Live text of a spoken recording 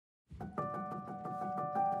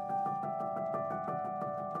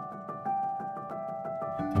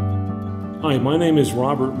Hi, my name is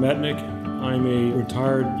Robert Metnick. I'm a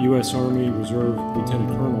retired U.S. Army Reserve Lieutenant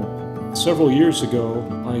Colonel. Several years ago,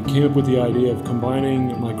 I came up with the idea of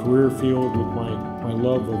combining my career field with my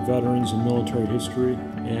love of veterans and military history,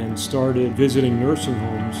 and started visiting nursing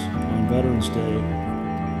homes on Veterans Day.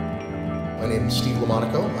 My name is Steve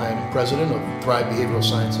Lamonaco. I'm president of Thrive Behavioral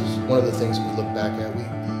Sciences. One of the things that we look back at, we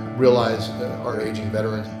realize our aging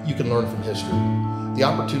veterans, you can learn from history. The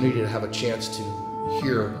opportunity to have a chance to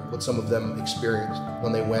hear what some of them experienced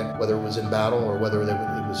when they went, whether it was in battle or whether it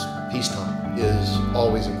was peacetime, is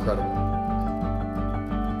always incredible.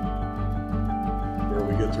 Where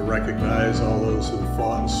we get to recognize all those who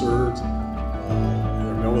fought and served in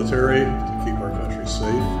our military to keep our country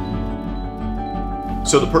safe.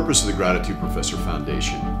 So the purpose of the Gratitude Professor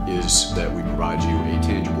Foundation is that we provide you a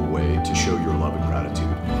tangible way to show your love and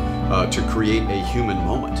gratitude, to create a human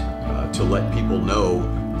moment, to let people know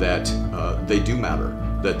that they do matter,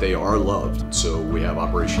 that they are loved. So we have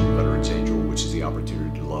Operation Veterans Angel, which is the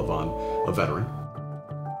opportunity to love on a veteran.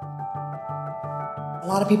 A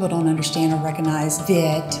lot of people don't understand or recognize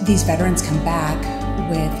that these veterans come back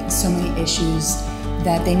with so many issues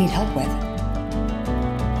that they need help with.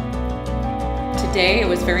 Today it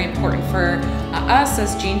was very important for us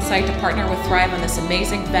as GeneSight to partner with Thrive on this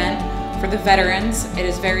amazing event for the veterans. It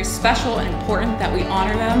is very special and important that we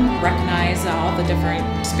honor them, recognize all the different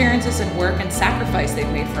experiences and work and sacrifice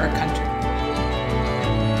they've made for our country.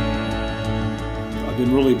 I've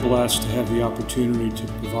been really blessed to have the opportunity to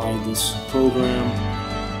provide this program.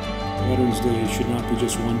 Veterans Day should not be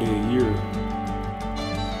just one day a year.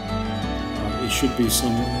 It should be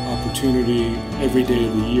some opportunity every day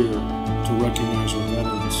of the year to recognize our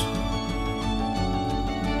veterans.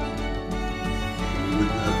 We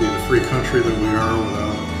would not be the free country that we are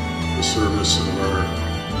without the service of our